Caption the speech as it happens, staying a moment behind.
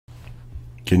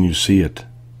Can you see it?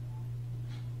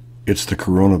 It's the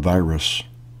coronavirus.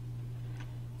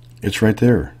 It's right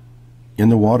there, in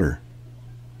the water.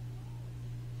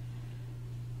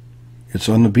 It's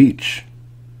on the beach,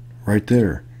 right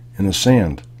there, in the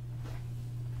sand.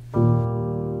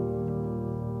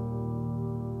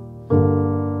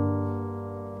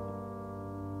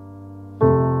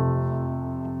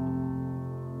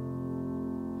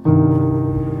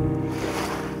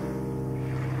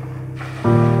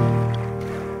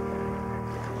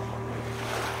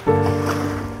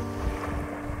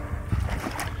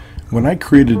 When I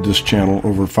created this channel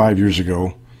over 5 years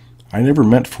ago, I never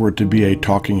meant for it to be a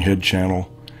talking head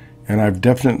channel, and I've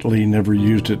definitely never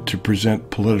used it to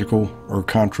present political or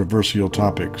controversial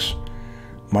topics.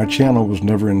 My channel was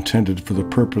never intended for the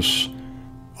purpose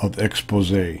of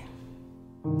expose. It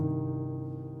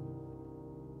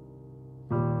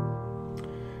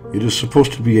is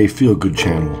supposed to be a feel-good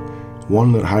channel,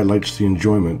 one that highlights the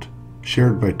enjoyment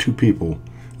shared by two people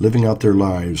living out their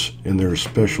lives in their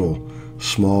special,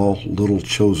 small, little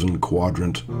chosen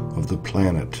quadrant of the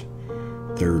planet,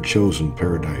 their chosen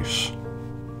paradise.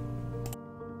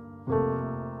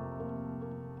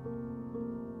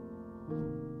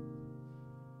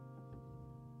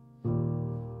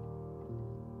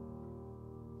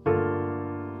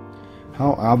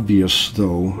 How obvious,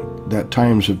 though, that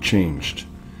times have changed.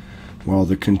 While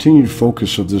the continued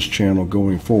focus of this channel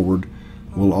going forward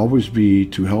will always be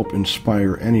to help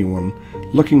inspire anyone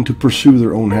looking to pursue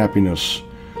their own happiness,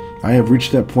 I have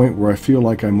reached that point where I feel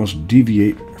like I must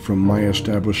deviate from my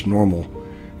established normal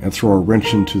and throw a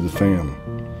wrench into the fan.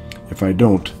 If I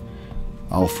don't,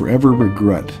 I'll forever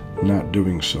regret not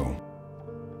doing so.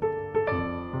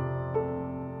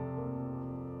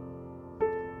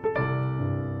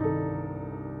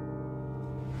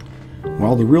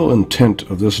 While the real intent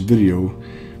of this video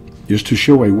is to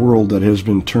show a world that has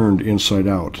been turned inside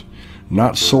out,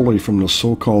 not solely from the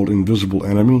so-called invisible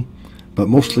enemy, but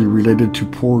mostly related to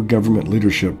poor government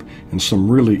leadership and some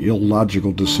really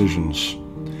illogical decisions.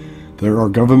 There are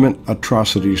government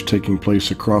atrocities taking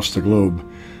place across the globe,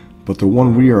 but the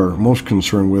one we are most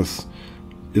concerned with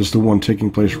is the one taking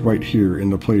place right here in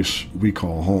the place we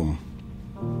call home.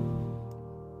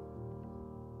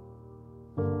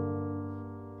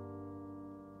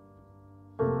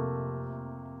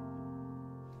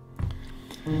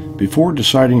 Before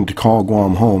deciding to call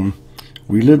Guam home,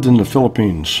 we lived in the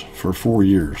Philippines for 4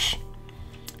 years.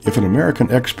 If an American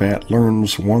expat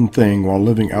learns one thing while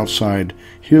living outside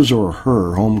his or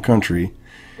her home country,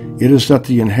 it is that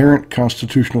the inherent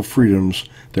constitutional freedoms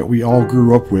that we all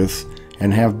grew up with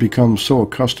and have become so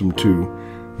accustomed to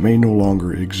may no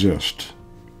longer exist.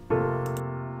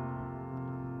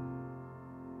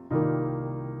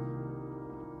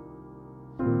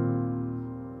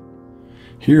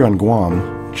 Here on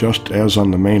Guam, just as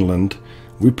on the mainland,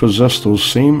 we possess those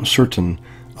same certain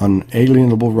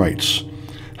unalienable rights.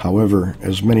 However,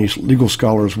 as many legal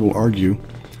scholars will argue,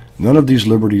 none of these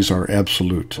liberties are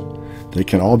absolute. They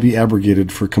can all be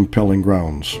abrogated for compelling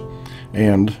grounds.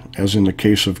 And, as in the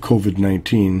case of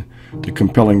COVID-19, the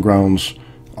compelling grounds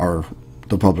are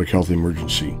the public health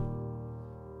emergency.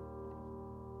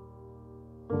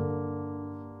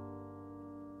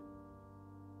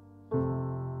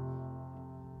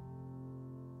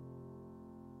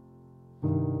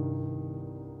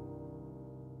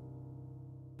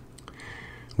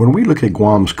 When we look at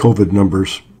Guam's COVID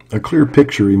numbers, a clear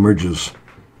picture emerges,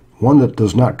 one that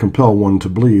does not compel one to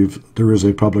believe there is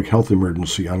a public health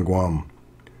emergency on Guam.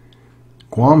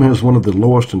 Guam has one of the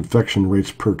lowest infection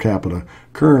rates per capita,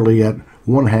 currently at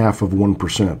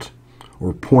 0.5%,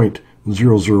 or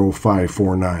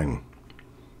 0.00549.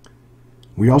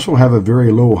 We also have a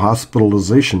very low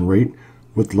hospitalization rate,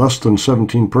 with less than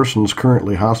 17 persons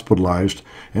currently hospitalized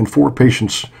and 4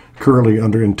 patients currently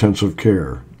under intensive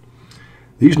care.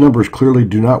 These numbers clearly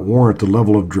do not warrant the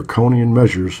level of draconian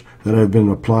measures that have been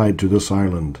applied to this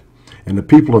island, and the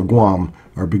people of Guam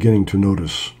are beginning to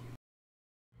notice.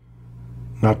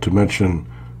 Not to mention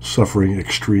suffering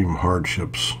extreme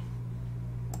hardships.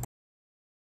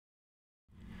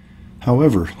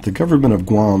 However, the government of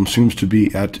Guam seems to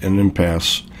be at an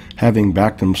impasse, having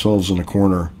backed themselves in a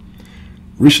corner.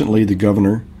 Recently, the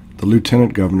governor, the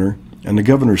lieutenant governor, and the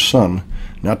governor's son,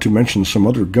 not to mention some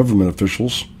other government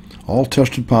officials, all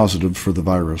tested positive for the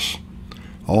virus.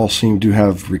 All seem to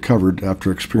have recovered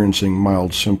after experiencing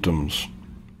mild symptoms.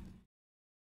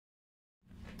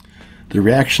 The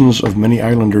reactions of many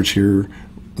islanders here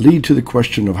lead to the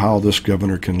question of how this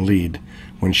governor can lead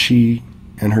when she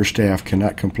and her staff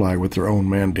cannot comply with their own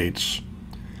mandates.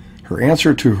 Her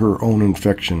answer to her own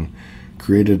infection,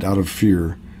 created out of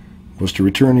fear, was to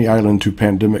return the island to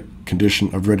pandemic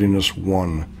condition of readiness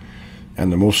 1,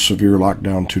 and the most severe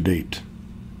lockdown to date.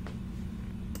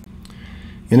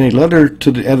 In a letter to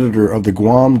the editor of the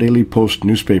Guam Daily Post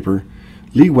newspaper,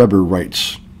 Lee Weber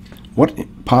writes, "What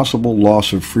possible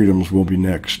loss of freedoms will be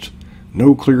next?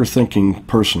 No clear-thinking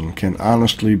person can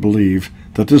honestly believe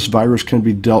that this virus can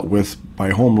be dealt with by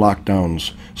home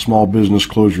lockdowns, small business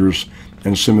closures,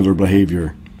 and similar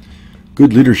behavior.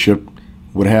 Good leadership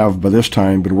would have by this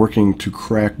time been working to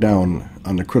crack down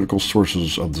on the critical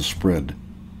sources of the spread."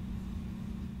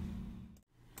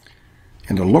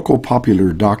 And a local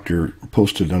popular doctor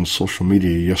posted on social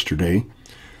media yesterday,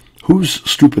 "Whose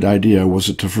stupid idea was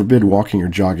it to forbid walking or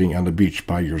jogging on the beach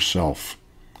by yourself?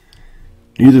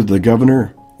 Neither the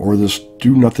governor or this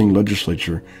do-nothing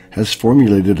legislature has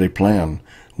formulated a plan,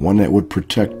 one that would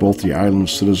protect both the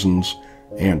island's citizens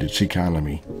and its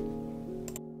economy."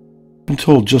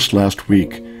 Until just last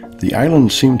week, the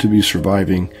island seemed to be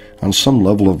surviving on some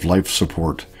level of life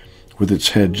support, with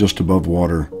its head just above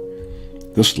water.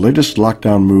 This latest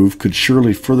lockdown move could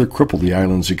surely further cripple the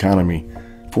island's economy,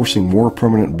 forcing more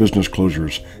permanent business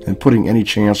closures and putting any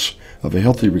chance of a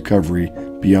healthy recovery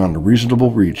beyond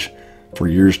reasonable reach for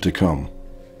years to come.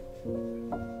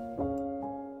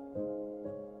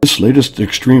 This latest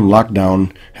extreme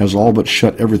lockdown has all but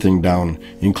shut everything down,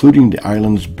 including the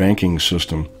island's banking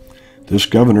system. This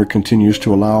governor continues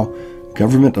to allow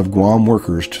Government of Guam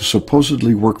workers to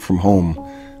supposedly work from home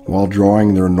while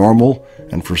drawing their normal,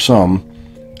 and for some,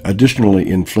 additionally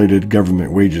inflated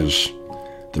government wages.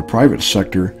 The private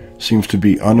sector seems to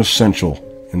be unessential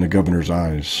in the governor's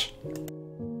eyes.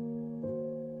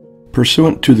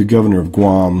 Pursuant to the governor of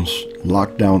Guam's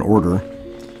lockdown order,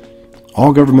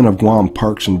 all Government of Guam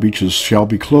parks and beaches shall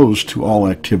be closed to all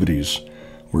activities,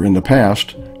 where in the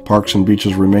past, parks and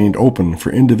beaches remained open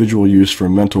for individual use for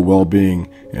mental well-being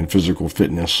and physical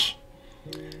fitness.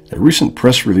 A recent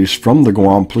press release from the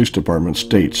Guam Police Department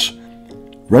states,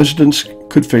 "Residents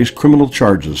could face criminal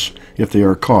charges if they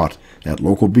are caught at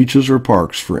local beaches or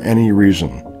parks for any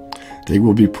reason. They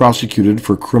will be prosecuted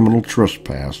for criminal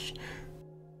trespass."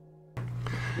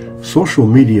 Social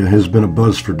media has been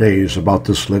abuzz for days about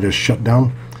this latest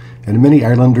shutdown, and many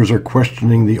islanders are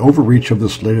questioning the overreach of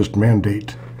this latest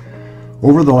mandate.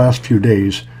 Over the last few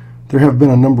days, there have been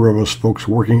a number of us folks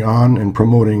working on and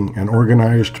promoting an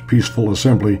organized, peaceful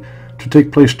assembly to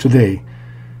take place today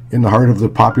in the heart of the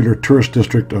popular tourist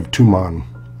district of Tumon.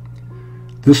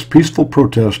 This peaceful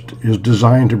protest is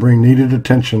designed to bring needed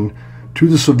attention to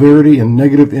the severity and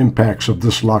negative impacts of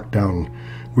this lockdown,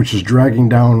 which is dragging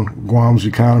down Guam's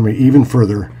economy even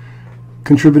further,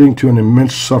 contributing to an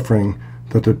immense suffering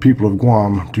that the people of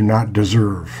Guam do not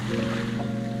deserve.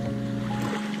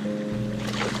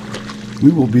 We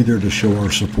will be there to show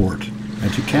our support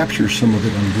and to capture some of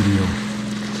it on video.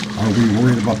 Are we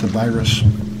worried about the virus?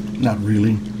 Not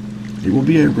really. It will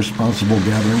be a responsible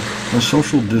gathering, and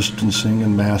social distancing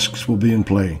and masks will be in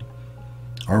play.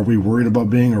 Are we worried about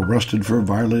being arrested for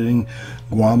violating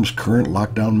Guam's current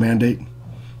lockdown mandate?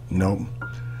 No.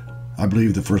 I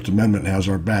believe the First Amendment has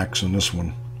our backs on this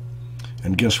one.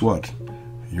 And guess what?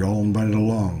 You're all invited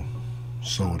along,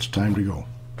 so it's time to go.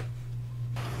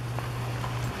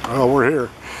 Well, we're here.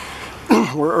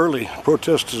 We're early.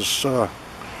 Protest is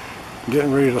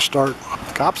getting ready to start.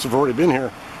 Cops have already been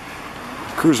here,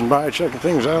 cruising by, checking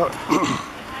things out.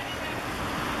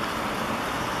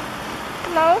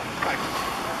 Hello?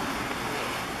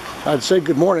 I'd say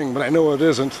good morning, but I know it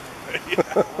isn't.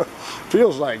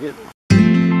 Feels like it.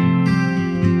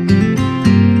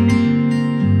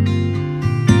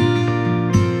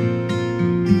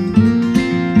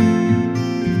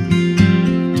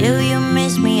 Do you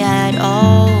miss me at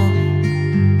all?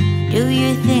 Do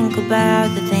you think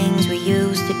about the things we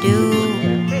used to do?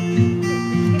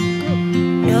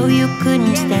 No, you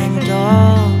couldn't stand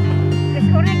tall.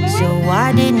 So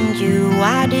why didn't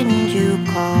you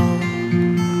call?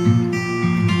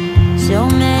 So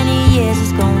many years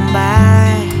has gone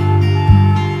by,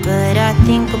 but I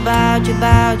think about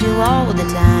you all the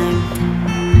time.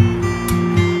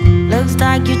 Looks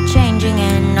like you're changing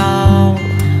and all,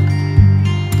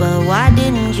 but why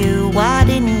didn't you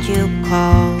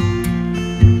call?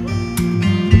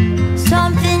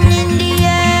 Something in the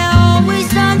air, always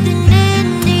something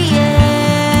in the air.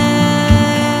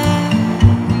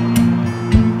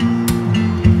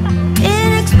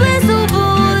 Inexplicable,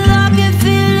 I can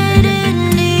feel it in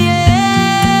the air.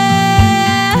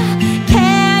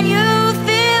 Can you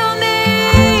feel me?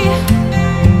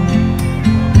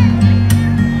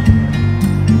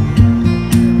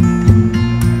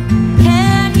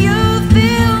 Can you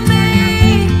feel me?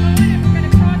 We're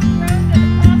gonna cross the road, then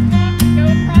across the walk, and go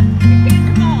across the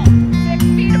Cancer Mall.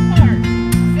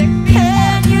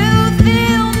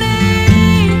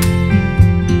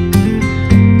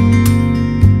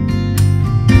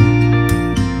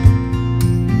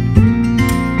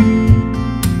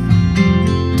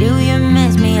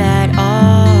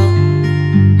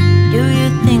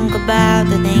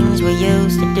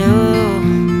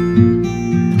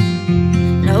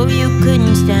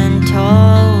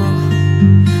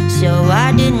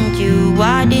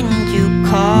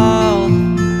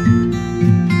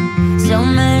 So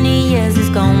many years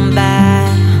has gone by,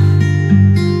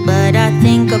 but I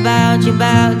think about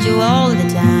you all the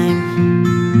time.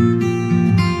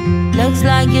 Looks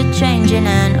like you're changing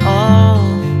and all,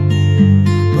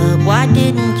 but why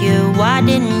didn't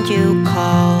you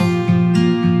call?